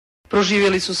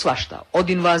Proživjeli su svašta, od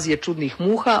invazije čudnih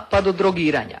muha pa do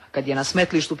drogiranja, kad je na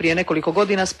smetlištu prije nekoliko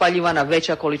godina spaljivana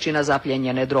veća količina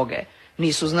zapljenjene droge.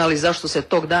 Nisu znali zašto se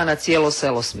tog dana cijelo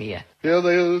selo smije. I onda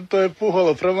to je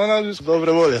puhalo prema nas,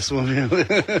 dobre volje smo bili.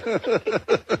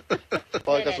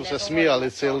 Pa kad su se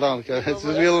smijali cijel dan, kad su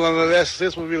bili nam veseli,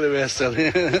 svi smo bili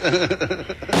veseli.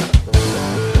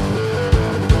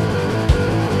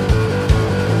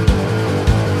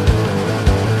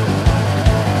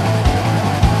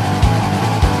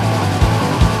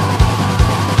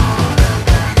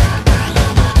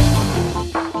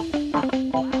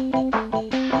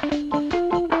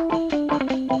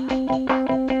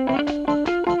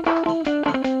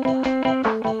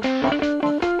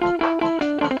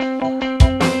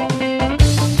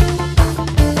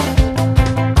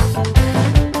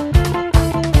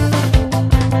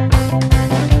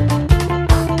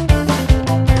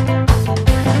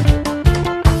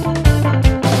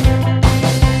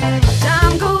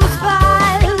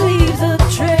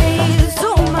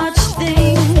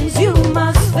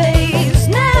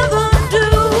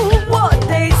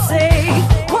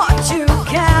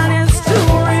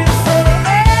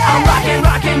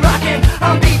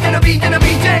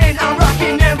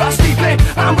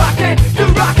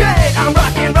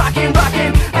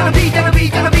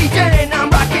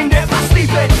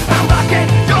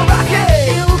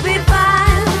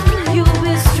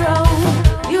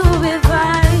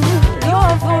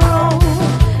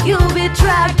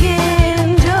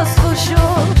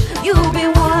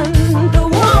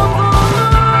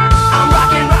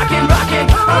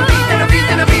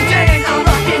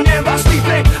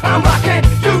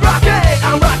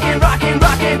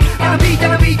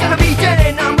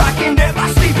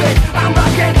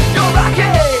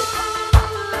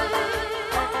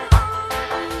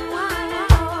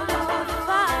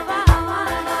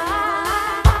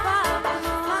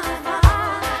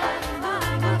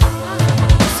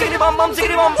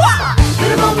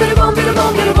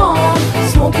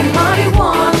 Smoking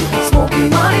marijuana, smoking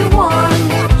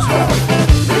marijuana.